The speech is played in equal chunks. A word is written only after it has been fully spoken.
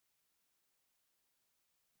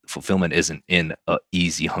fulfillment isn't in a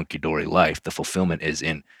easy hunky-dory life. The fulfillment is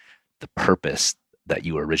in the purpose that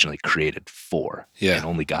you were originally created for. Yeah. And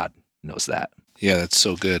only God knows that. Yeah, that's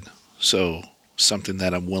so good. So something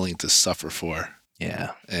that I'm willing to suffer for.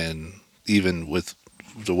 Yeah. And even with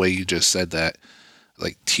the way you just said that,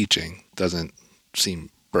 like teaching doesn't seem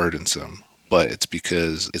burdensome, but it's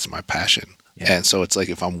because it's my passion. Yeah. And so it's like,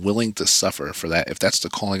 if I'm willing to suffer for that, if that's the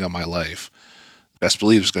calling on my life, best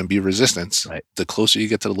believe there's going to be resistance. Right. The closer you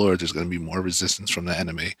get to the Lord, there's going to be more resistance from the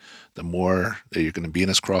enemy. The more that you're going to be in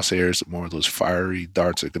his crosshairs, the more of those fiery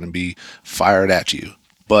darts are going to be fired at you.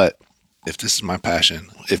 But if this is my passion,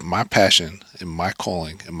 if my passion and my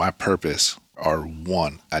calling and my purpose are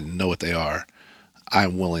one, I know what they are,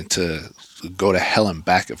 I'm willing to go to hell and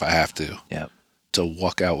back if I have to, Yeah. to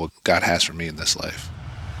walk out what God has for me in this life.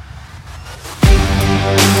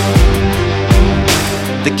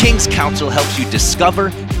 The King's Council helps you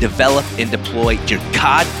discover, develop, and deploy your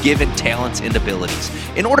God-given talents and abilities.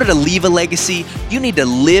 In order to leave a legacy, you need to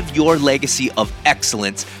live your legacy of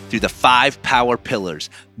excellence through the 5 power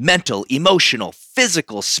pillars: mental, emotional,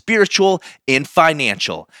 physical, spiritual, and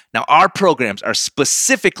financial. Now, our programs are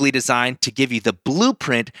specifically designed to give you the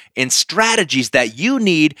blueprint and strategies that you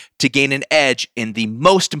need to gain an edge in the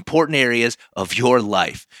most important areas of your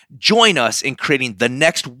life. Join us in creating the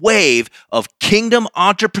next wave of kingdom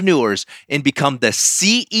entrepreneurs and become the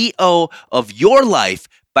CEO of your life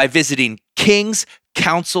by visiting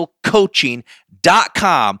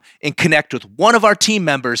kingscouncilcoaching.com and connect with one of our team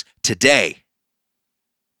members today.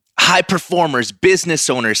 High performers, business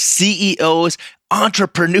owners, CEOs,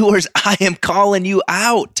 entrepreneurs, I am calling you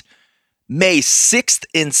out. May 6th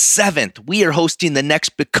and 7th, we are hosting the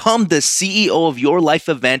next Become the CEO of Your Life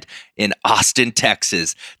event in Austin,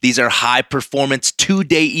 Texas. These are high-performance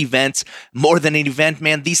 2-day events. More than an event,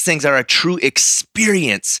 man, these things are a true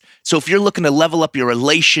experience. So if you're looking to level up your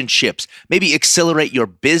relationships, maybe accelerate your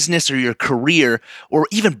business or your career, or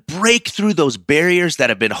even break through those barriers that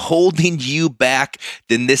have been holding you back,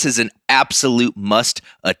 then this is an absolute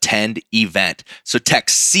must-attend event. So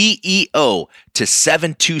text CEO to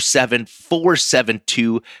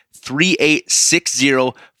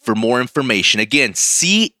 727-472-3860 for more information. Again,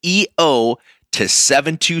 CEO to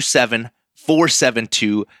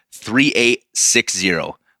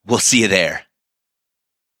 727-472-3860. We'll see you there.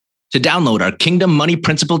 To download our Kingdom Money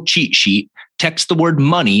Principle cheat sheet, text the word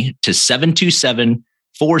money to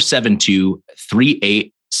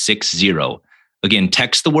 727-472-3860. Again,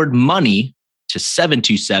 text the word money to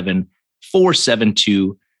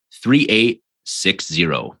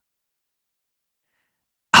 727-472-3860.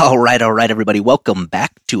 All right, everybody. Welcome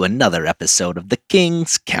back to another episode of the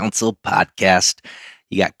King's Council podcast.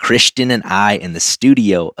 You got Christian and I in the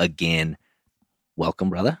studio again. Welcome,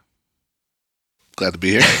 brother. Glad to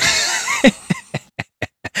be here.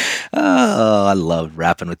 Oh, I love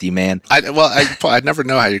rapping with you, man. I never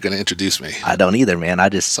know how you're going to introduce me. I don't either, man.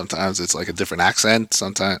 Sometimes it's like a different accent.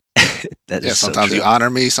 Sometimes Sometimes you honor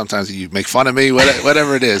me. Sometimes you make fun of me.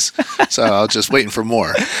 Whatever it is. So I was just waiting for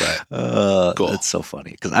more. But cool. That's so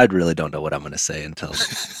funny because I really don't know what I'm going to say until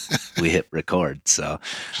we hit record. So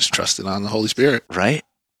just trusting on the Holy Spirit, right?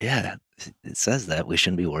 Yeah, it says that we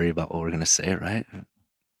shouldn't be worried about what we're going to say, right?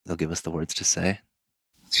 They'll give us the words to say.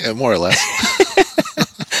 Yeah, more or less.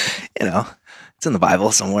 It's in the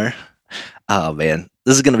Bible somewhere. Oh, man.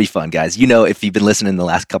 This is going to be fun, guys. If you've been listening the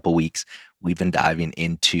last couple weeks, we've been diving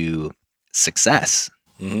into success,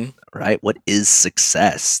 right? What is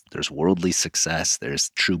success? There's worldly success. There's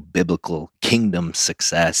true biblical kingdom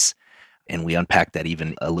success. And we unpacked that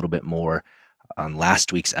even a little bit more on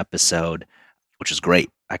last week's episode, which is great.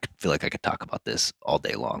 I feel like I could talk about this all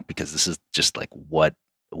day long because this is just like what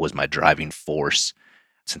was my driving force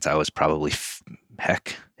since I was probably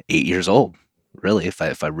 8 years old. Really, if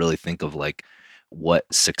I really think of like what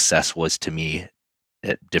success was to me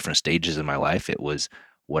at different stages in my life, it was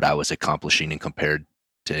what I was accomplishing and compared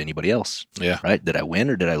to anybody else. Yeah. Right? Did I win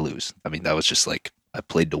or did I lose? I mean, that was just like I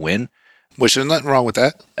played to win. Which there's nothing wrong with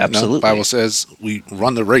that. Absolutely. The Bible says we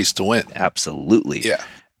run the race to win. Absolutely. Yeah.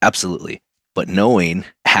 Absolutely. But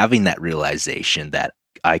having that realization that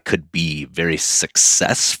I could be very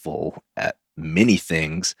successful at many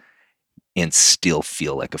things and still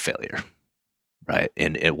feel like a failure, right?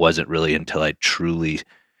 And it wasn't really until I truly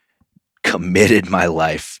committed my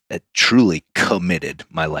life to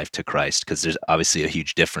Christ, because there's obviously a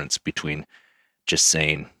huge difference between just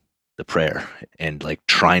saying the prayer and like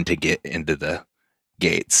trying to get into the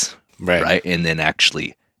gates, right? And then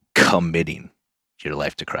actually committing your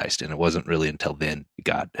life to Christ. And it wasn't really until then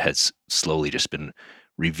God has slowly just been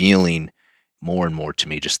revealing more and more to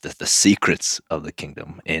me just the secrets of the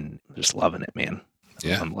kingdom, and just loving it, man.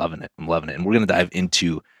 Yeah. I'm loving it. I'm loving it. And we're going to dive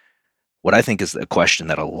into what I think is a question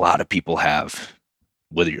that a lot of people have,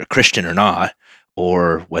 whether you're a Christian or not,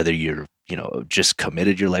 or whether you're, just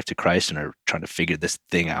committed your life to Christ and are trying to figure this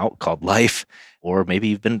thing out called life, or maybe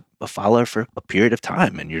you've been a follower for a period of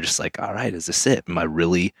time and you're just like, all right, is this it? Am I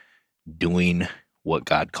really doing what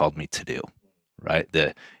God called me to do? Right?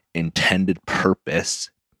 The intended purpose,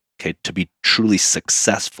 okay, to be truly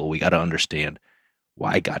successful, we got to understand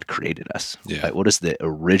why God created us. Yeah. Right? What is the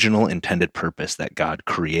original intended purpose that God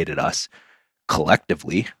created us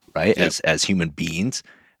collectively, right? Yep. As human beings,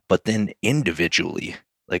 but then individually,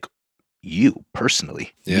 like you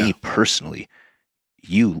personally, me personally,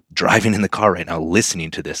 you driving in the car right now,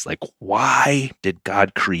 listening to this, like, why did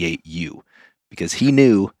God create you? Because he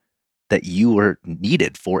knew that you were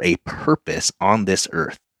needed for a purpose on this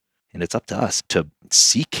earth. And it's up to us to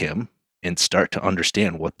seek him and start to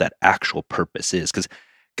understand what that actual purpose is. Because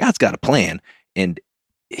God's got a plan and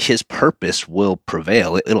his purpose will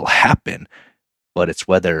prevail. It'll happen. But it's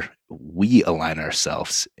whether we align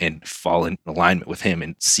ourselves and fall in alignment with him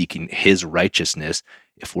and seeking his righteousness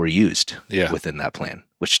if we're used within that plan.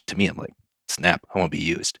 Which to me, I'm like, snap, I want to be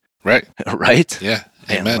used. Right. Right? Yeah.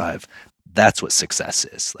 Man, alive. That's what success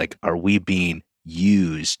is. Like, are we being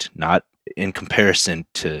used, not in comparison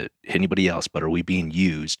to anybody else, but are we being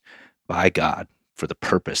used by God for the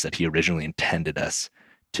purpose that he originally intended us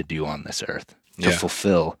to do on this earth? To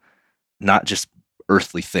fulfill not just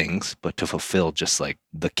earthly things, but to fulfill just like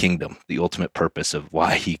the kingdom, the ultimate purpose of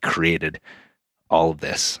why he created all of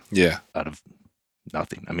this out of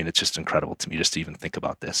nothing. I mean, it's just incredible to me just to even think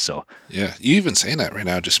about this. So yeah, you even saying that right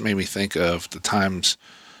now just made me think of the times.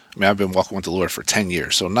 I mean, I've been walking with the Lord for 10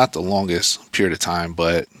 years, so not the longest period of time,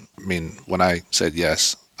 but I mean, when I said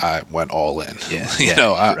yes, I went all in.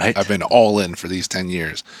 I've been all in for these 10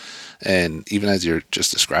 years. And even as you're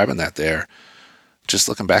just describing that there, just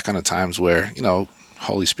looking back on the times where,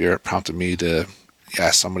 Holy Spirit prompted me to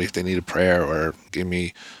ask somebody if they needed prayer or give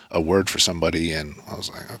me a word for somebody. And I was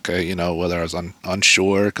like, okay, whether I was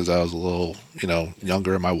unsure because I was a little,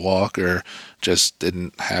 younger in my walk or just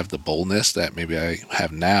didn't have the boldness that maybe I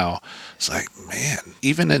have now. It's like, man,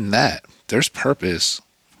 even in that, there's purpose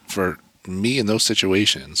for me in those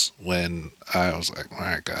situations when I was like, all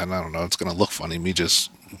right, God, I don't know, it's going to look funny, me just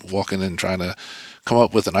walking in trying to come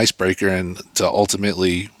up with an icebreaker and to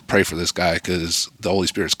ultimately pray for this guy because the Holy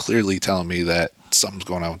Spirit's clearly telling me that something's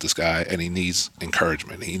going on with this guy and he needs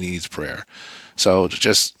encouragement. He needs prayer. So to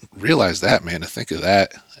just realize that, man, to think of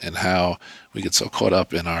that and how we get so caught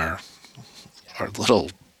up in our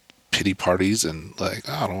little pity parties and like,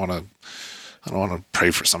 I don't want to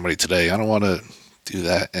pray for somebody today. I don't want to do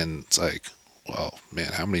that. And it's like, well,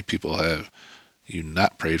 man, how many people have you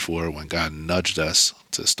not prayed for when God nudged us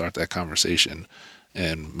to start that conversation?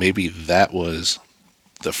 And maybe that was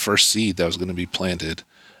the first seed that was going to be planted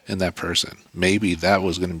in that person. Maybe that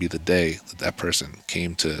was going to be the day that person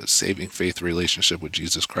came to saving faith relationship with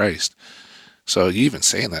Jesus Christ. So you even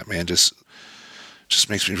saying that, man, just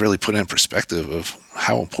makes me really put in perspective of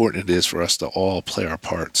how important it is for us to all play our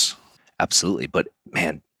parts. Absolutely. But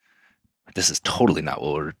man, this is totally not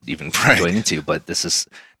what we're even going into, but this is,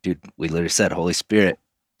 dude, we literally said, Holy Spirit,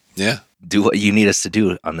 do what you need us to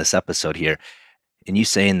do on this episode here. And you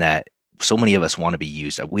saying that so many of us want to be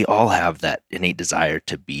used. We all have that innate desire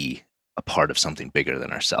to be a part of something bigger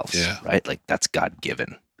than ourselves, right? Like that's God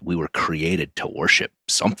given. We were created to worship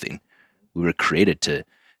something. We were created to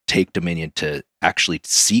take dominion, to actually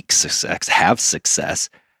seek success, have success.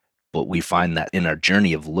 But we find that in our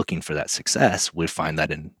journey of looking for that success, we find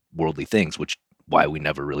that in worldly things, which why we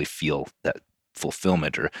never really feel that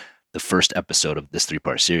fulfillment. Or the first episode of this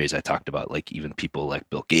 3-part series, I talked about like even people like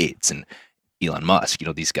Bill Gates and Elon Musk,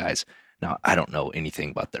 these guys. Now, I don't know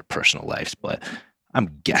anything about their personal lives, but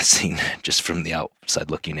I'm guessing just from the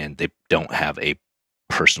outside looking in, they don't have a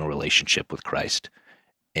personal relationship with Christ.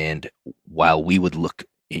 And while we would look,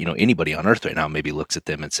 anybody on earth right now maybe looks at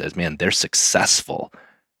them and says, man, they're successful.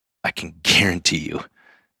 I can guarantee you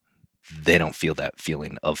they don't feel that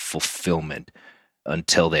feeling of fulfillment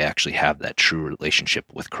until they actually have that true relationship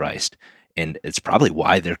with Christ. And it's probably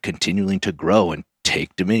why they're continuing to grow and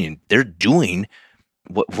take dominion. They're doing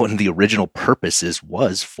what one of the original purposes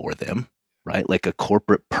was for them, right? Like a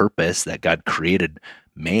corporate purpose that God created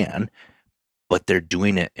man, but they're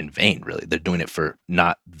doing it in vain, really. They're doing it for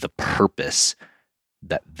not the purpose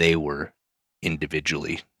that they were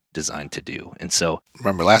individually designed to do. And so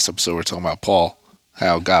remember last episode we were talking about Paul,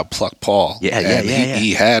 how God plucked Paul. Yeah.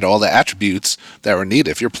 He had all the attributes that were needed.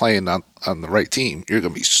 If you're playing on the right team, you're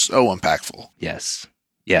going to be so impactful. Yes.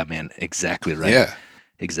 Yeah, man. Exactly right. Yeah.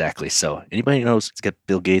 Exactly. So anybody knows it's got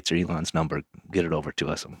Bill Gates or Elon's number, Get it over to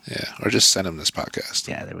us. Yeah, or just send them this podcast.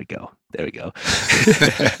 Yeah, there we go. There we go.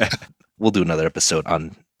 We'll do another episode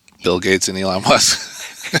on Bill Gates and Elon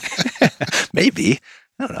Musk. maybe.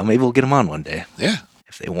 I don't know. Maybe we'll get them on one day. Yeah.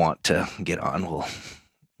 If they want to get on,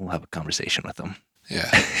 we'll have a conversation with them. Yeah.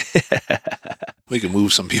 We can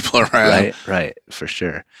move some people around. Right, for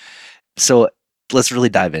sure. So let's really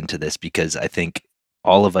dive into this, because I think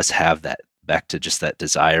all of us have that, back to just that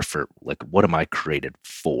desire for, like, what am I created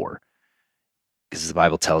for? Because the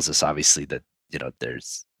Bible tells us, obviously, that,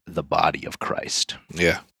 there's the body of Christ.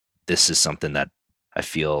 Yeah. This is something that I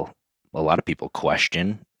feel a lot of people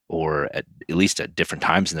question, or at least at different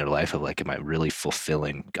times in their life, of like, am I really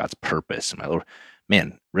fulfilling God's purpose?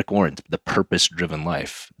 Man, Rick Warren's The Purpose-Driven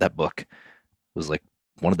Life, that book was like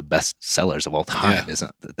one of the best sellers of all time,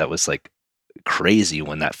 isn't it? That was like crazy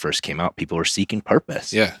when that first came out. People were seeking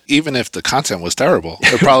purpose. Yeah. Even if the content was terrible,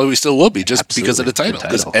 it probably still will be, just because of the title.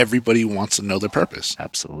 Because everybody wants to know their purpose.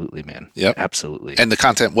 Absolutely, man. Yep. Absolutely. And the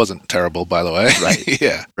content wasn't terrible, by the way. Right.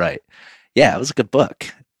 Yeah. Right. Yeah, it was a good book.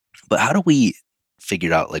 But how do we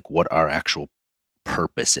figure out, like, what our actual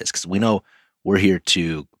purpose is? Because we know we're here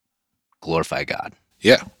to glorify God.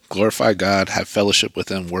 Yeah. Glorify God, have fellowship with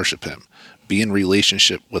Him, worship Him, be in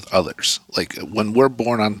relationship with others. Like, when we're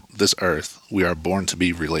born on this earth, we are born to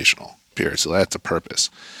be relational, period. So that's a purpose.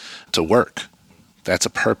 To work, that's a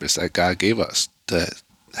purpose that God gave us, to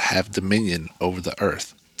have dominion over the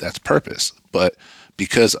earth. That's purpose. But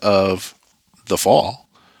because of the fall,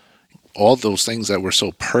 all those things that were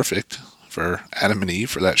so perfect for Adam and Eve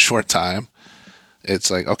for that short time,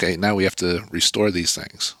 it's like, okay, now we have to restore these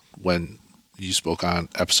things. When you spoke on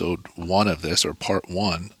episode 1 of this, or part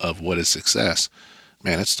 1 of what is success,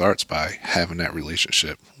 man, it starts by having that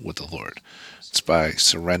relationship with the Lord. It's by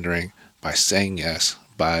surrendering, by saying yes,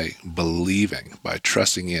 by believing, by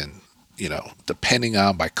trusting in, depending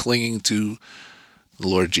on, by clinging to the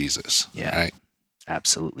Lord Jesus. Yeah, right?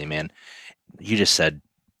 Absolutely, man. You just said,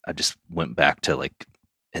 I just went back to, like,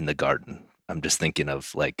 in the garden. I'm just thinking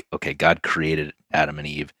of, like, okay, God created Adam and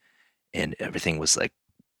Eve, and everything was like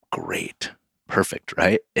great, perfect,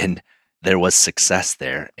 right? And there was success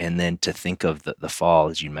there. And then to think of the fall,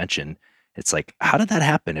 as you mentioned, it's like, how did that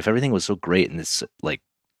happen? If everything was so great and it's like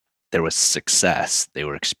there was success, they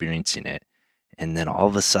were experiencing it, and then all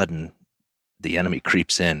of a sudden the enemy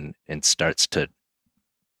creeps in and starts to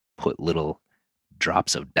put little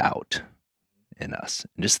drops of doubt in us.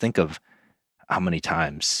 And just think of how many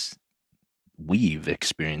times we've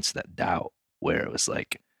experienced that doubt, where it was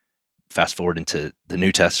like, fast forward into the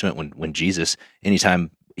New Testament, when Jesus,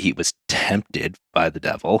 anytime he was tempted by the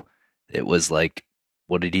devil, it was like,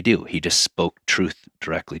 what did he do? He just spoke truth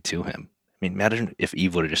directly to him. I mean, imagine if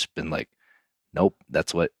Eve would have just been like, nope,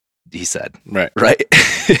 that's what he said. Right. Right.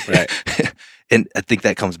 Right. And I think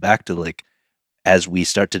that comes back to, like, as we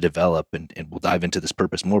start to develop, and we'll dive into this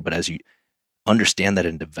purpose more, but as you understand that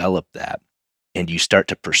and develop that, and you start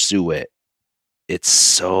to pursue it, it's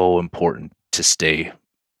so important to stay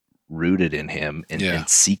rooted in Him and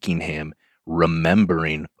seeking Him,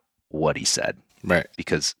 remembering what He said. Right.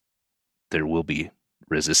 Because there will be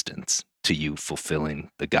resistance to you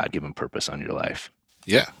fulfilling the God-given purpose on your life.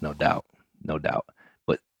 Yeah. No doubt.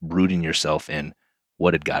 But rooting yourself in,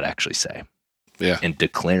 what did God actually say? Yeah. And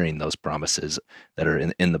declaring those promises that are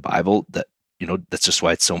in the Bible, that, that's just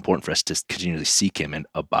why it's so important for us to continually seek Him and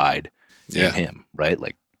abide in Him, right?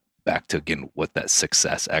 Like, back to, again, what that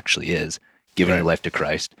success actually is, giving your life to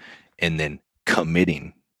Christ, and then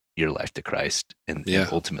committing your life to Christ. And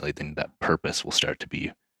ultimately then that purpose will start to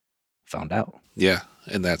be found out. Yeah.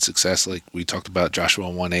 And that success, like we talked about Joshua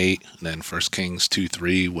 1:8, and then 1 Kings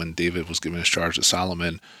 2:3, when David was given his charge to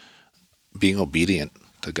Solomon, being obedient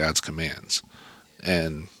to God's commands.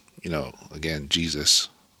 And, again, Jesus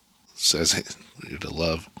says you're to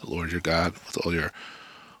love the Lord your God with all your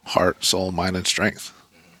heart, soul, mind, and strength,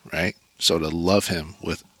 right? So to love Him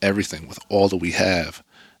with everything, with all that we have.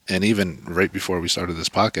 And even right before we started this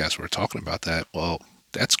podcast, we were talking about that. Well,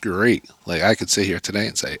 that's great. Like, I could sit here today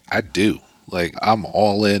and say, I do. Like, I'm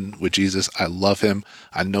all in with Jesus. I love Him.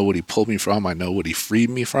 I know what He pulled me from. I know what He freed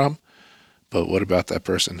me from. But what about that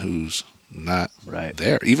person who's not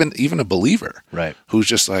there? Even a believer, right? Who's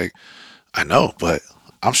just like, I know, but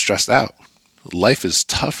I'm stressed out. Life is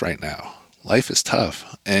tough right now. Life is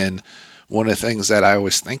tough. And one of the things that I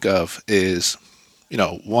always think of is,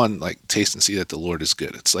 one, like, taste and see that the Lord is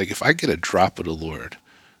good. It's like, if I get a drop of the Lord,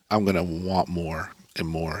 I'm going to want more and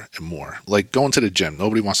more and more. Like going to the gym.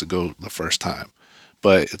 Nobody wants to go the first time.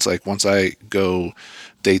 But it's like, once I go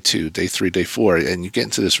day 2, day 3, day 4, and you get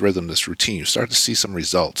into this rhythm, this routine, you start to see some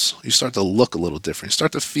results. You start to look a little different. You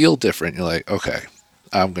start to feel different. You're like, okay,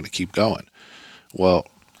 I'm going to keep going. Well,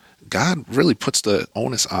 God really puts the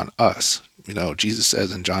onus on us. Jesus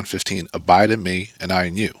says in John 15, abide in me and I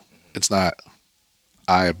in you. It's not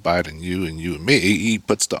I abide in you and you in me. He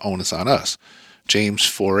puts the onus on us. James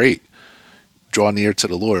 4:8, draw near to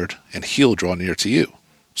the Lord and he'll draw near to you.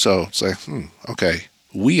 So it's like, okay,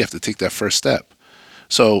 we have to take that first step.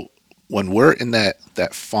 So when we're in that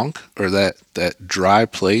funk or that dry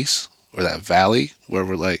place or that valley where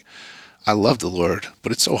we're like, I love the Lord,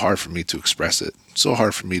 but it's so hard for me to express it. It's so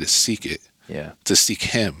hard for me to seek it, to seek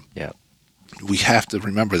him. Yeah. We have to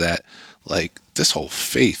remember that, like, this whole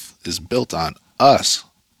faith is built on us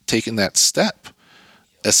taking that step,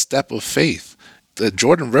 a step of faith. The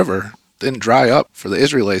Jordan River didn't dry up for the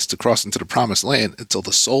Israelites to cross into the promised land until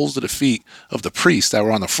the soles of the feet of the priests that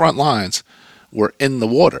were on the front lines were in the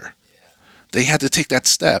water. They had to take that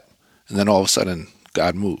step, and then all of a sudden,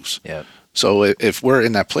 God moves. Yeah. So if we're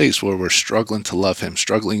in that place where we're struggling to love him,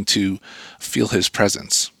 struggling to feel his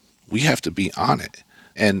presence, we have to be on it.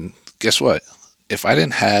 And guess what? If I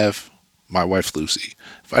didn't have my wife, Lucy,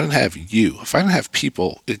 if I didn't have you, if I didn't have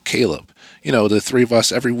people, Caleb, the three of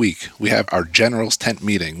us every week, we have our general's tent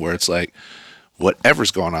meeting where it's like,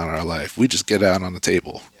 whatever's going on in our life, we just get out on the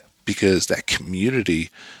table. Because that community,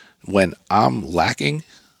 when I'm lacking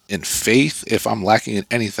in faith, if I'm lacking in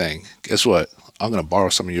anything, guess what? I'm going to borrow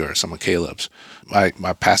some of yours, some of Caleb's. My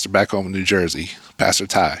pastor back home in New Jersey, Pastor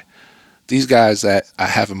Ty. These guys that I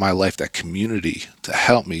have in my life, that community to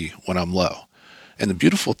help me when I'm low. And the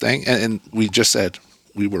beautiful thing, and we just said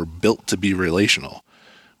we were built to be relational.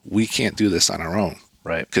 We can't do this on our own.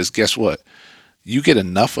 Right. Because guess what? You get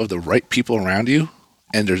enough of the right people around you,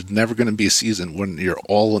 and there's never going to be a season when you're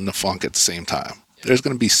all in the funk at the same time. There's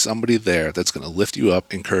going to be somebody there that's going to lift you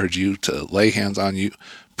up, encourage you, to lay hands on you,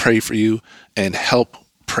 pray for you, and help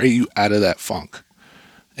pray you out of that funk.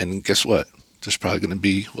 And guess what? There's probably going to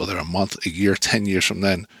be, whether a month, a year, 10 years from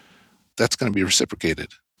then, that's going to be reciprocated.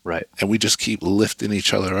 Right. And we just keep lifting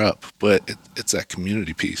each other up. But it's that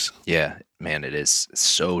community piece. Yeah, man, it is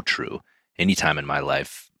so true. Anytime in my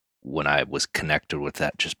life when I was connected with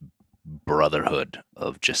that just brotherhood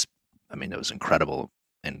of just, it was incredible.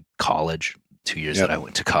 In college, 2 years that I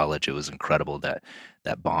went to college, it was incredible, that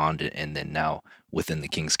bond. And then now within the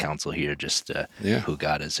King's Council here, just who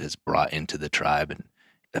God has brought into the tribe.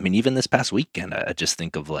 And even this past weekend, I just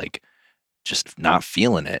think of like just not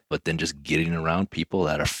feeling it, but then just getting around people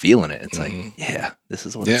that are feeling it. It's like, yeah, this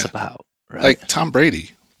is what it's about. Right? Like Tom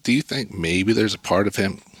Brady, do you think maybe there's a part of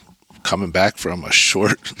him coming back from a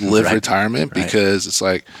short-lived retirement? Because it's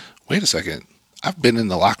like, wait a second, I've been in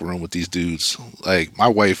the locker room with these dudes. Like my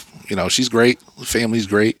wife, she's great, the family's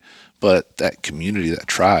great, but that community, that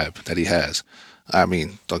tribe that he has,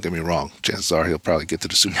 don't get me wrong, chances are he'll probably get to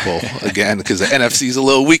the Super Bowl again because the NFC's a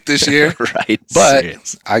little weak this year. Right. But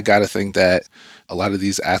Serious. I got to think that a lot of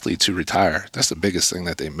these athletes who retire, that's the biggest thing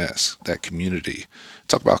that they miss, that community.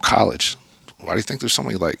 Talk about college. Why do you think there's so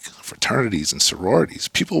many like fraternities and sororities?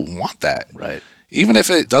 People want that. Right. Even if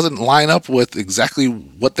it doesn't line up with exactly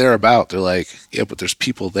what they're about, they're like, yeah, but there's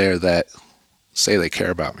people there that say they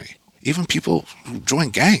care about me. Even people who join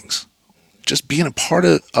gangs, just being a part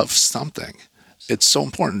of something. It's so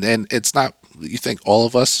important. And it's not, you think all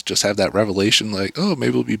of us just have that revelation like, oh, maybe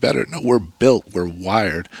it'll be better. No, we're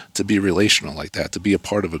wired to be relational like that, to be a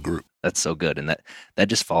part of a group. That's so good. And that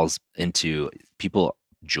just falls into people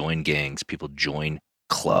join gangs, people join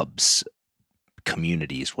clubs,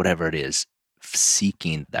 communities, whatever it is,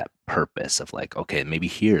 seeking that purpose of like, okay, maybe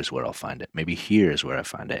here's where I'll find it. Maybe here's where I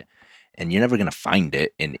find it. And you're never going to find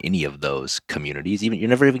it in any of those communities. You're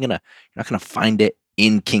not going to find it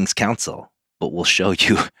in King's Council, but we'll show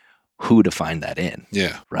you who to find that in.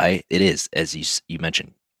 Yeah. Right. It is, as you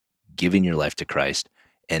mentioned, giving your life to Christ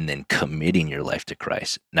and then committing your life to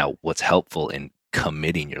Christ. Now, what's helpful in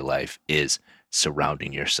committing your life is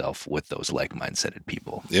surrounding yourself with those like-minded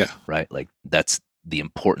people. Yeah. Right. Like that's the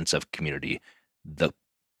importance of community. The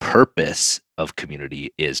purpose of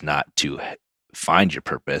community is not to find your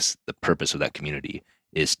purpose. The purpose of that community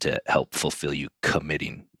is to help fulfill you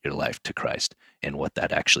committing your life to Christ and what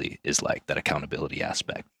that actually is like, that accountability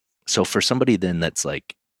aspect. So for somebody then that's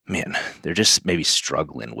like, man, they're just maybe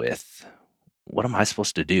struggling with, what am I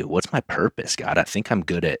supposed to do? What's my purpose, God? I think I'm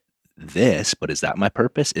good at this, but is that my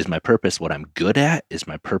purpose? Is my purpose what I'm good at? Is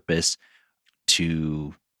my purpose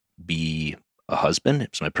to be a husband?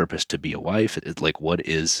 Is my purpose to be a wife? It's like, what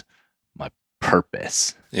is my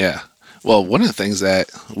purpose? Yeah. Well, one of the things that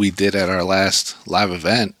we did at our last live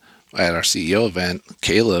event, at our CEO event,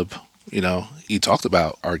 Caleb, he talked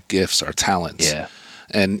about our gifts, our talents. Yeah.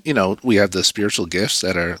 And, we have the spiritual gifts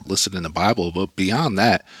that are listed in the Bible, but beyond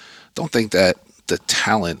that, don't think that the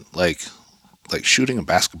talent, like like shooting a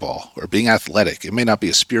basketball or being athletic. It may not be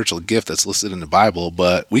a spiritual gift that's listed in the Bible,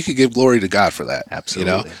 but we could give glory to God for that.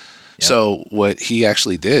 Absolutely. You know? Yep. So what he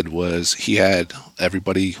actually did was he had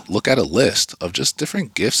everybody look at a list of just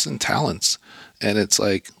different gifts and talents. And it's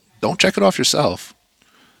like, don't check it off yourself.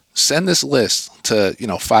 Send this list to,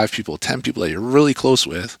 5 people, 10 people that you're really close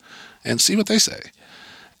with and see what they say.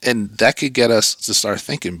 And that could get us to start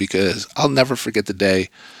thinking, because I'll never forget the day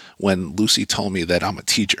when Lucy told me that I'm a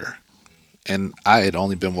teacher. And I had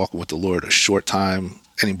only been walking with the Lord a short time.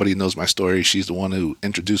 Anybody knows my story, she's the one who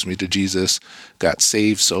introduced me to Jesus, got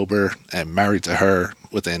saved, sober, and married to her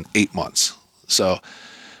within 8 months. So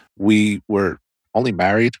we were only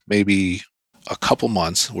married maybe a couple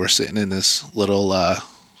months. We're sitting in this little,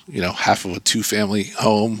 half of a 2-family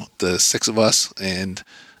home, the 6 of us, and,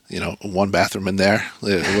 1 bathroom in there.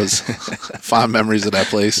 It was fond memories of that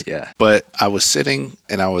place. Yeah. But I was sitting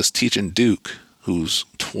and I was teaching Duke, who's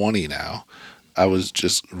 20 now. I was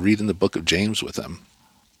just reading the book of James with him.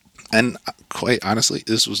 And quite honestly,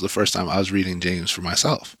 this was the first time I was reading James for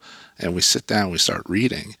myself. And we sit down, we start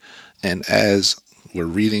reading. And as we're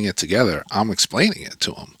reading it together, I'm explaining it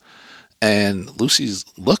to him. And Lucy's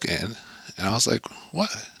looking, and I was like,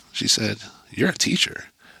 what? She said, you're a teacher.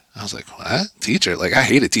 I was like, what? Teacher? Like, I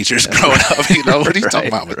hated teachers growing up. What are you talking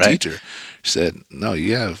about? I'm a teacher. She said, no,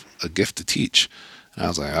 you have a gift to teach. And I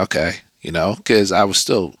was like, okay, because I was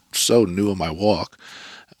still so new in my walk.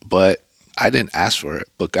 But I didn't ask for it,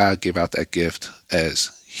 but God gave out that gift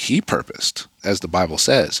as he purposed, as the Bible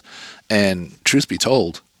says. And truth be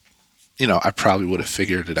told, I probably would have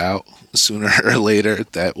figured it out sooner or later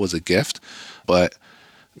that was a gift. But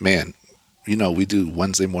man, we do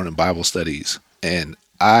Wednesday morning Bible studies, and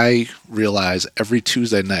I realize every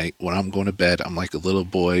Tuesday night when I'm going to bed, I'm like a little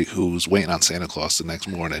boy who's waiting on Santa Claus the next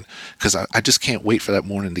morning, because I just can't wait for that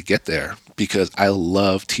morning to get there, because I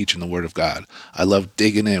love teaching the Word of God. I love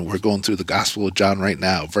digging in. We're going through the Gospel of John right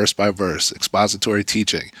now, verse by verse, expository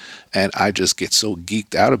teaching, and I just get so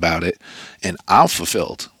geeked out about it, and I'm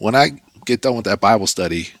fulfilled. When I get done with that Bible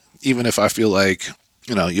study, even if I feel like,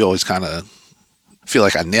 you always kind of feel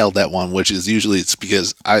like I nailed that one, which is usually it's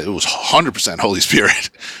because it was 100% Holy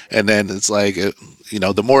Spirit. And then it's like,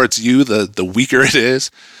 the more it's you, the weaker it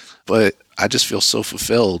is. But I just feel so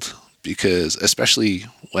fulfilled, because especially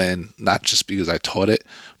when, not just because I taught it,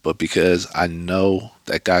 but because I know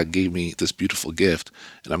that God gave me this beautiful gift,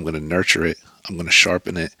 and I'm going to nurture it. I'm going to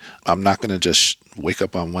sharpen it. I'm not going to just wake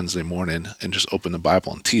up on Wednesday morning and just open the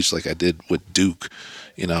Bible and teach like I did with Duke,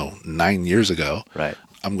 9 years ago. Right.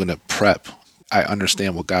 I'm going to prep. I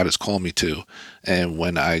understand what God has called me to. And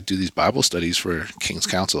when I do these Bible studies for King's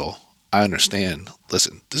Council, I understand,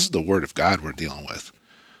 listen, this is the Word of God we're dealing with.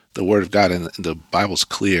 The Word of God, and the Bible's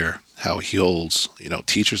clear how he holds,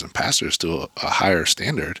 teachers and pastors to a higher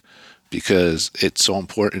standard, because it's so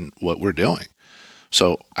important what we're doing.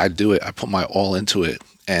 So I do it. I put my all into it,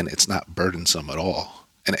 and it's not burdensome at all.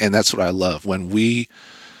 And that's what I love. When we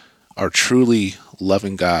are truly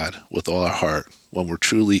loving God with all our heart, when we're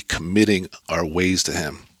truly committing our ways to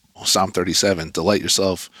him. Psalm 37, delight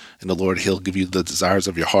yourself in the Lord. He'll give you the desires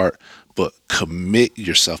of your heart, but commit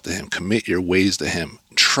yourself to him. Commit your ways to him.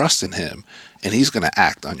 Trust in him, and he's going to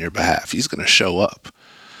act on your behalf. He's going to show up.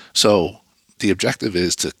 So the objective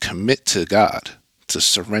is to commit to God, to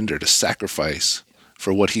surrender, to sacrifice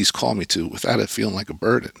for what he's called me to without it feeling like a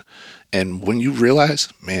burden. And when you realize,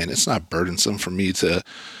 man, it's not burdensome for me to,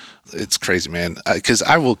 it's crazy, man, because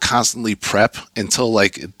I will constantly prep until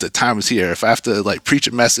like the time is here. If I have to like preach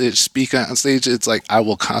a message, speak on stage, it's like I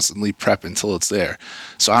will constantly prep until it's there.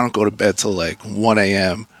 So I don't go to bed till like 1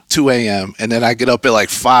 a.m., 2 a.m., and then I get up at like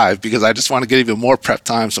 5 because I just want to get even more prep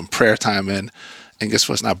time, some prayer time in. And guess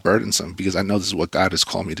what? It's not burdensome because I know this is what God has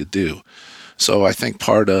called me to do. So I think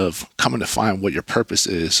part of coming to find what your purpose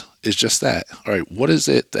is just that. All right, what is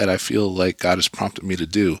it that I feel like God has prompted me to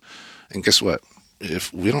do? And guess what?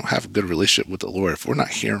 If we don't have a good relationship with the Lord, if we're not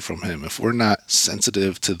hearing from him, if we're not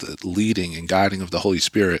sensitive to the leading and guiding of the Holy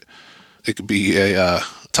Spirit, it could be a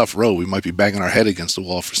tough road. We might be banging our head against the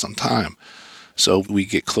wall for some time. So we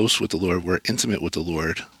get close with the Lord. We're intimate with the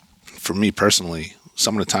Lord. For me personally,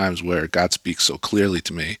 some of the times where God speaks so clearly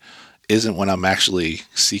to me isn't when I'm actually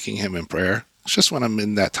seeking him in prayer. It's just when I'm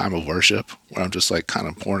in that time of worship where I'm just like kind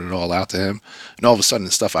of pouring it all out to him. And all of a sudden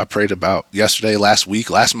the stuff I prayed about yesterday, last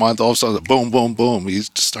week, last month, all of a sudden, boom, boom, boom, he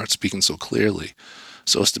just starts speaking so clearly.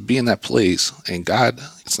 So it's to be in that place. And God,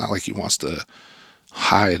 it's not like he wants to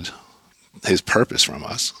hide his purpose from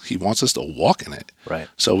us. He wants us to walk in it. Right.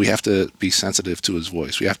 So we have to be sensitive to his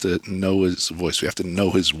voice. We have to know his voice. We have to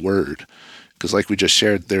know his word. Because like we just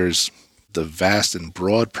shared, there's the vast and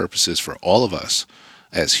broad purposes for all of us.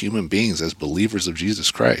 as human beings, as believers of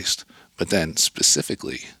Jesus Christ, but then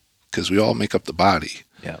specifically, because we all make up the body.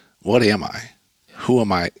 Yeah. What am I? Who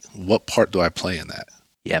am I? What part do I play in that?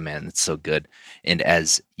 Yeah, man, it's so good. And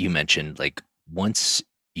as you mentioned, like once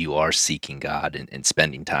you are seeking God and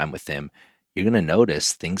spending time with Him, you're going to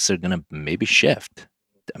notice things are going to maybe shift.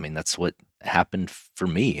 I mean, that's what happened for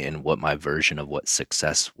me and what my version of what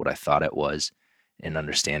success, what I thought it was, and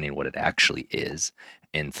understanding what it actually is.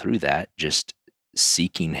 And through that, just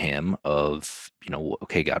seeking Him of,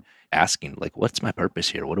 okay, God, asking, like, what's my purpose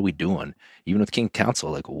here? What are we doing? Even with King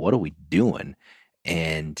Council, like, what are we doing?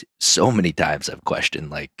 And so many times I've questioned,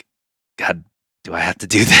 like, God, do I have to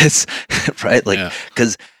do this? Right? Like, Yeah.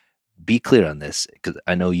 because be clear on this, because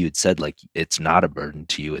I know you had said, like, it's not a burden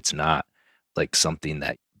to you. It's not like something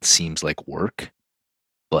that seems like work,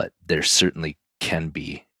 but there certainly can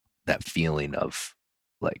be that feeling of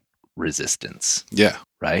like resistance, Yeah.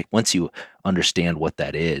 right? Once you understand what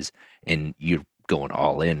that is and you're going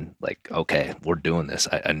all in, like, okay, we're doing this.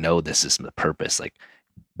 I know this is the purpose. Like,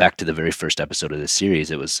 back to the very first episode of this series,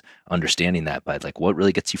 it was understanding that by like, what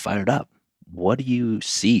really gets you fired up? What do you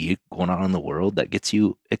see going on in the world that gets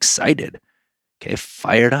you excited? Okay,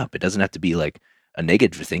 fired up. It doesn't have to be like a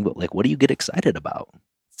negative thing, but like, what do you get excited about?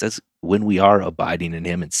 It says when we are abiding in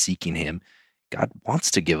Him and seeking Him, God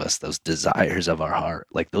wants to give us those desires of our heart.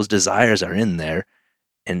 Like those desires are in there.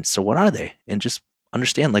 And so what are they? And just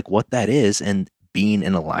understand like what that is and being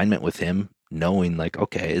in alignment with Him, knowing like,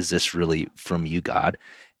 okay, is this really from you, God?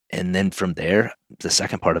 And then from there, the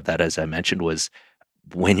second part of that, as I mentioned, was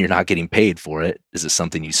when you're not getting paid for it, is it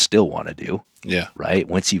something you still want to do? Yeah. Right?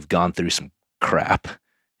 Once you've gone through some crap,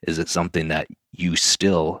 is it something that you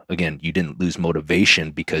still, again, you didn't lose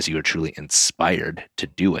motivation because you were truly inspired to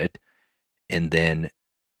do it? And then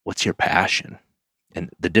what's your passion? And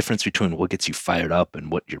the difference between what gets you fired up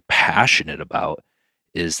and what you're passionate about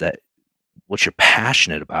is that what you're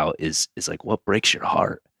passionate about is like what breaks your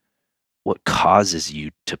heart, what causes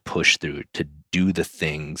you to push through, to do the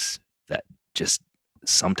things that just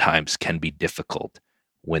sometimes can be difficult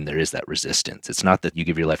when there is that resistance. It's not that you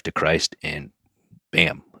give your life to Christ and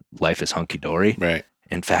bam, life is hunky-dory. Right.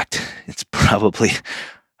 In fact, it's probably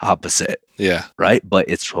opposite. Yeah. Right? But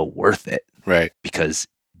it's so worth it. Right. Because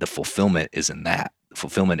the fulfillment is in that. The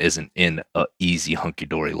fulfillment isn't in a easy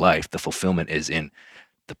hunky-dory life. The fulfillment is in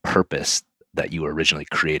the purpose that you were originally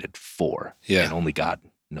created for. Yeah. And only God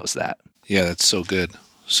knows that. Yeah, that's so good.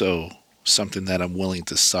 So something that I'm willing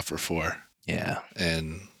to suffer for. Yeah.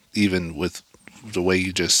 And even with the way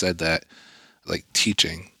you just said that, like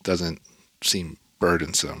teaching doesn't seem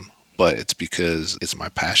burdensome, but it's because it's my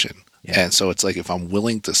passion. Yeah. And so it's like if I'm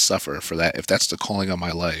willing to suffer for that, if that's the calling of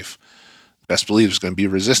my life, best believe there's going to be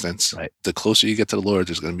resistance. Right. The closer you get to the Lord,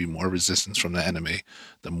 there's going to be more resistance from the enemy.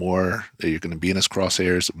 The more that you're going to be in His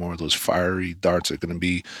crosshairs, the more of those fiery darts are going to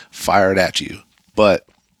be fired at you. But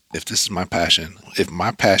if this is my passion, if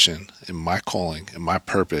my passion and my calling and my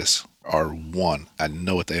purpose are one, I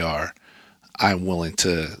know what they are, I'm willing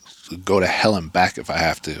to go to hell and back if I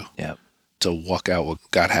have to. Yeah. To walk out what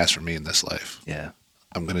God has for me in this life. Yeah.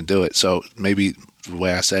 I'm going to do it. So maybe the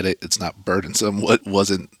way I said it, it's not burdensome. What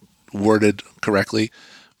wasn't worded correctly,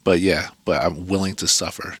 but I'm willing to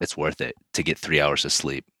suffer. It's worth it to get 3 hours of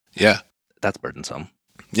sleep. Yeah. That's burdensome.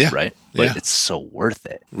 Yeah. Right. But Yeah. it's so worth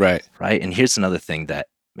it. Right. Right. And here's another thing that,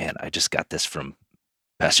 man, I just got this from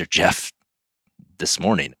Pastor Jeff this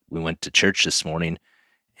morning. We went to church this morning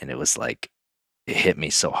and it was like, it hit me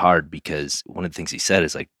so hard because one of the things he said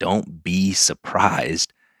is like, don't be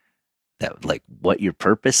surprised that like what your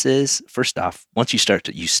purpose is. First off, once you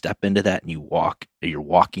step into that and you're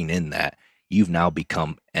walking in that, you've now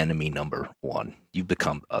become enemy number one. You've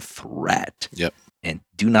become a threat. Yep. And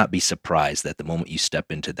do not be surprised that the moment you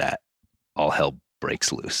step into that, all hell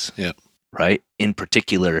breaks loose. Yep. Right? In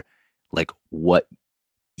particular, like what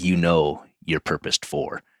you're purposed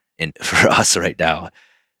for. And for us right now,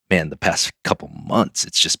 man, the past couple months,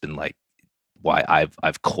 it's just been like why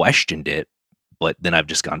I've questioned it, but then I've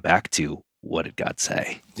just gone back to what did God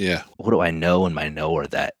say? Yeah. What do I know in my knower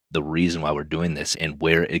that the reason why we're doing this and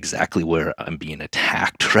where I'm being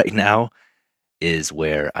attacked right now is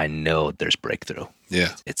where I know there's breakthrough.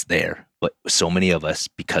 Yeah. It's there. But so many of us,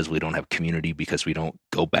 because we don't have community, because we don't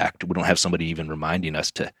go back we don't have somebody even reminding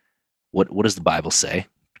us to what does the Bible say?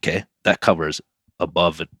 Okay. That covers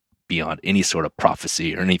above and beyond any sort of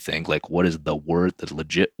prophecy or anything. Like what does the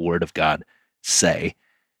legit word of God say?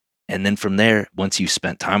 And then from there, once you've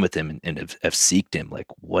spent time with Him and have seeked Him, like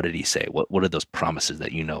what did He say? What are those promises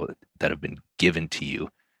that you know that have been given to you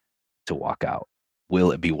to walk out?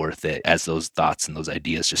 Will it be worth it as those thoughts and those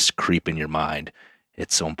ideas just creep in your mind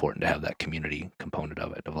it's so important to have that community component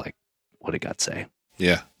of it, of like, what did God say?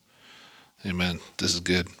 Yeah. Amen. This is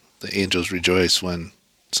good. The angels rejoice when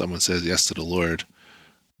someone says yes to the Lord,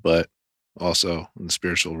 but also in the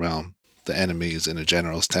spiritual realm, the enemy is in a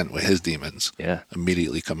general's tent with his demons, Yeah.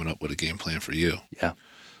 immediately coming up with a game plan for you. Yeah.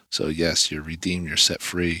 So yes, you're redeemed, you're set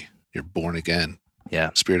free, you're born again.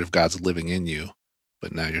 Yeah. Spirit of God's living in you,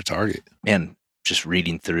 but now you're target. Man, just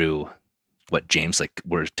reading through what James, like,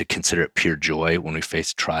 we're to consider it pure joy when we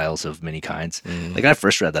face trials of many kinds. Mm. Like, I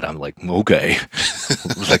first read that, I'm like, okay.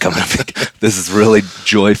 Like, I'm gonna think this is really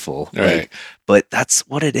joyful. Right. Like, but that's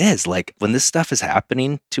what it is. Like, when this stuff is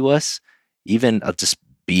happening to us, even I'll just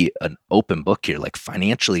be an open book here. Like,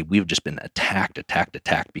 financially, we've just been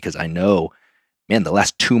attacked because I know, man, the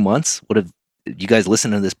last 2 months, what have you guys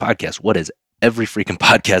listening to this podcast? What has every freaking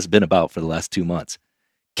podcast been about for the last 2 months?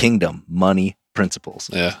 Kingdom, money, principles.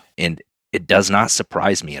 Yeah. And it does not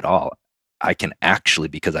surprise me at all. I can actually,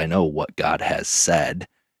 because I know what God has said,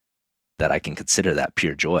 that I can consider that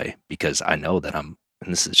pure joy, because I know that and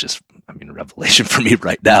this is just, I mean, revelation for me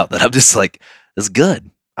right now, that I'm just like, it's good.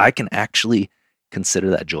 I can actually consider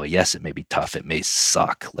that joy. Yes, it may be tough. It may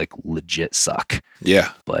suck, like legit suck.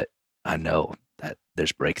 Yeah. But I know that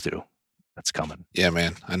there's breakthrough that's coming. Yeah,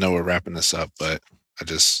 man. I know we're wrapping this up, but I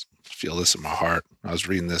just feel this in my heart. I was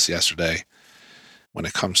reading this yesterday. When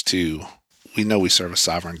it comes to, we know we serve a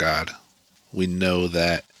sovereign God. We know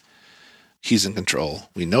that he's in control.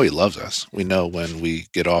 We know he loves us. We know when we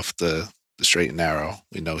get off the straight and narrow,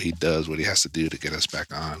 we know he does what he has to do to get us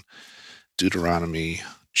back on. Deuteronomy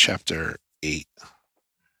chapter 8,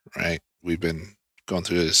 right? We've been going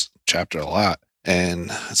through this chapter a lot. And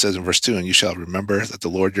it says in verse 2, and you shall remember that the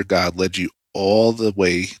Lord your God led you all the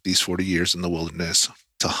way these 40 years in the wilderness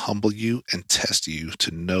to humble you and test you,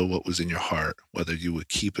 to know what was in your heart, whether you would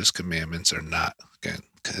keep his commandments or not. Again,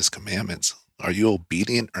 his commandments. Are you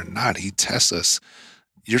obedient or not? He tests us.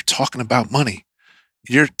 You're talking about money.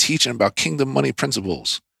 You're teaching about kingdom money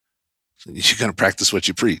principles. You're going to practice what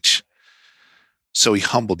you preach. So he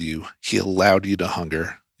humbled you. He allowed you to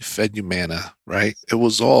hunger. He fed you manna, right? It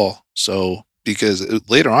was all so, because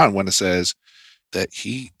later on when it says that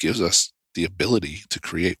he gives us the ability to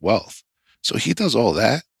create wealth. So he does all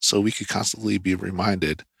that so we could constantly be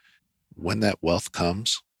reminded when that wealth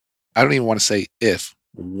comes. I don't even want to say if,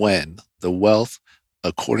 when the wealth,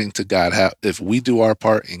 according to God, if we do our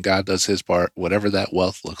part and God does his part, whatever that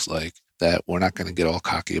wealth looks like, that we're not going to get all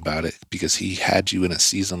cocky about it, because he had you in a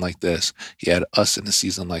season like this. He had us in a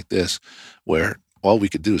season like this, where all we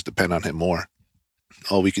could do is depend on him more.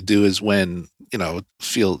 All we could do is when,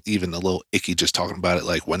 feel even a little icky just talking about it,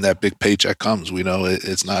 like when that big paycheck comes, we know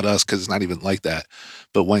it's not us, because it's not even like that.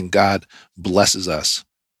 But when God blesses us,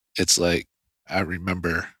 it's like, I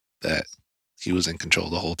remember that he was in control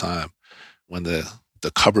the whole time. When the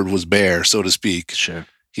cupboard was bare, so to speak, Sure,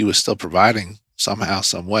 he was still providing somehow,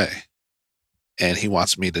 some way. And he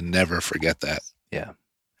wants me to never forget that. yeah,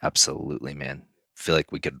 absolutely, man. I feel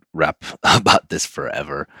like we could rap about this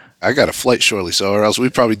forever. I got a flight shortly, so or else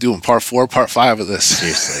we'd probably doing part 4, part 5 of this.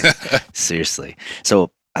 Seriously.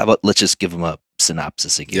 So how about, let's just give them a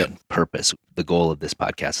synopsis again. Yep. Purpose. The goal of this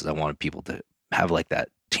podcast is I wanted people to have like that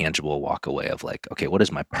tangible walk away of like, okay, what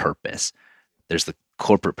is my purpose? There's the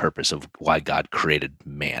corporate purpose of why God created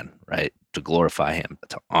man, right? To glorify him,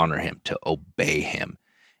 to honor him, to obey him,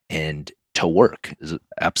 and to work is an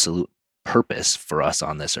absolute purpose for us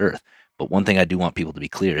on this earth. But one thing I do want people to be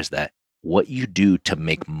clear is that what you do to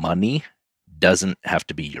make money doesn't have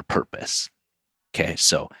to be your purpose. Okay,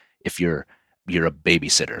 so if you're a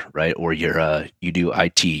babysitter, right, or you do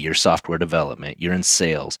IT, you're software development, you're in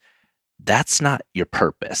sales, that's not your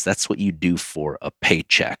purpose. That's what you do for a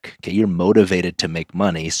paycheck. Okay, you're motivated to make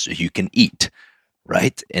money so you can eat,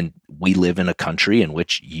 right? And we live in a country in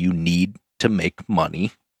which you need to make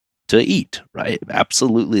money to eat, right?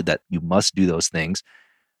 Absolutely, that you must do those things.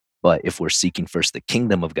 But if we're seeking first the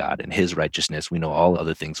kingdom of God and his righteousness, we know all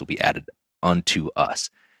other things will be added unto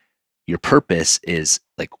us. Your purpose is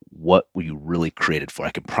like what were you really created for?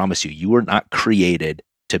 I can promise you were not created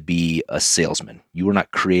to be a salesman. You were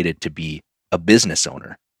not created to be a business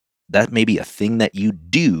owner. That may be a thing that you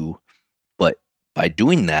do, but by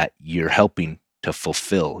doing that, you're helping to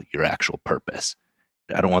fulfill your actual purpose.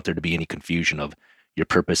 I don't want there to be any confusion of your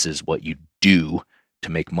purpose is what you do to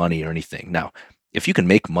make money or anything. Now, if you can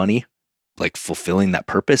make money, like fulfilling that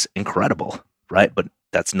purpose, incredible, right? But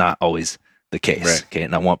that's not always the case, right. Okay?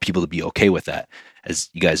 And I want people to be okay with that. As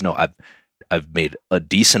you guys know, I've made a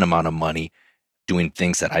decent amount of money doing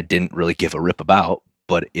things that I didn't really give a rip about,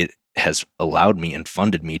 but it has allowed me and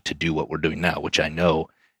funded me to do what we're doing now, which I know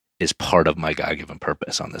is part of my God-given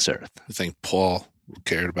purpose on this earth. I think Paul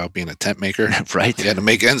cared about being a tent maker. Right. He had to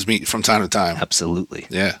make ends meet from time to time. Absolutely.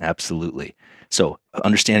 Yeah. Absolutely. So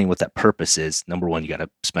understanding what that purpose is, number one, you got to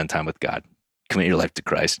spend time with God, commit your life to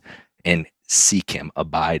Christ, and seek him,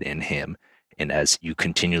 abide in him. And as you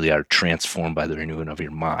continually are transformed by the renewing of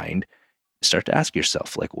your mind, start to ask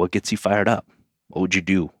yourself, like, what gets you fired up? What would you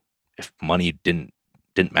do if money didn't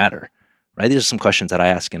matter? Right? These are some questions that I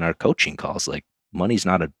ask in our coaching calls. Like, money's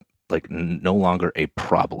not no longer a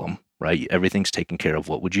problem, right? Everything's taken care of.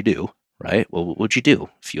 What would you do? Right? Well, what would you do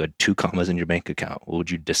if you had 2 commas in your bank account? What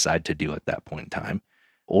would you decide to do at that point in time?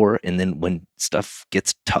 And then when stuff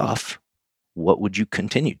gets tough, what would you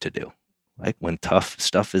continue to do? Like, when tough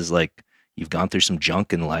stuff is like, you've gone through some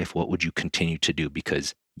junk in life, what would you continue to do?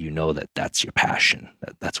 Because you know that that's your passion.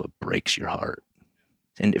 That's what breaks your heart.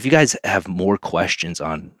 And if you guys have more questions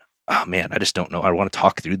on, oh man, I just don't know, I want to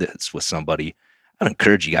talk through this with somebody, I'd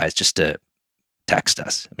encourage you guys just to text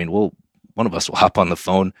us. I mean, one of us will hop on the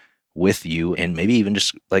phone with you and maybe even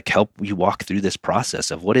just like help you walk through this process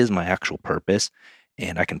of what is my actual purpose.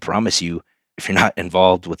 And I can promise you, if you're not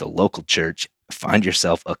involved with a local church, find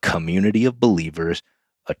yourself a community of believers,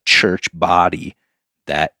 a church body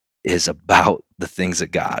that is about the things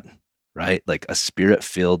of God, right? Like a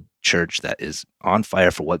spirit-filled church that is on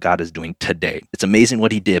fire for what God is doing today. It's amazing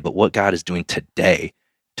what he did, but what God is doing today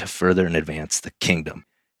to further and advance the kingdom.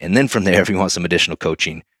 And then from there, if you want some additional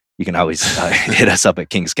coaching, you can always hit us up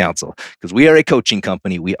at King's Counsel, because we are a coaching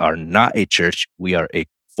company. We are not a church. We are a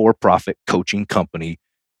for-profit coaching company.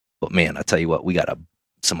 But man, I tell you what, we got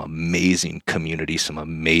some amazing community, some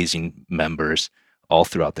amazing members all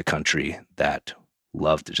throughout the country that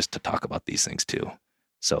love to talk about these things too.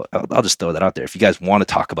 So I'll just throw that out there. If you guys want to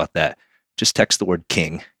talk about that, just text the word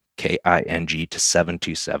KING, KING, to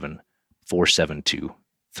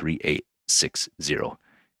 727-472-3860.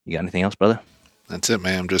 You got anything else, brother? That's it,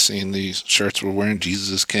 man. I'm just seeing these shirts we're wearing. Jesus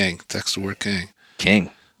is King. Text the word King.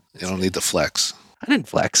 King. You don't need to flex. I didn't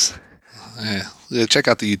flex. Yeah, check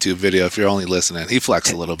out the YouTube video if you're only listening. He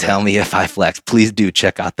flexed a little bit. Tell me if I flex. Please do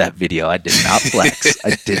check out that video. I did not flex.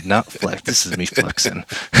 I did not flex. This is me flexing.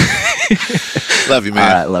 Love you,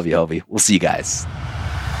 man. All right, love you, Hobie. We'll see you guys.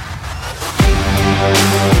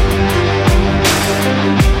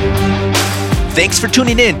 Thanks for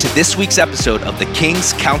tuning in to this week's episode of the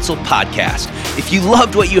King's Counsel podcast. If you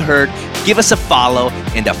loved what you heard, give us a follow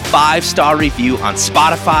and a 5-star review on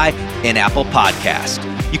Spotify and Apple Podcast.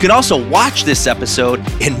 You can also watch this episode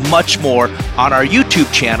and much more on our YouTube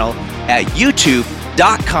channel at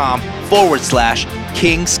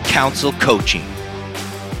youtube.com/King's Counsel Coaching.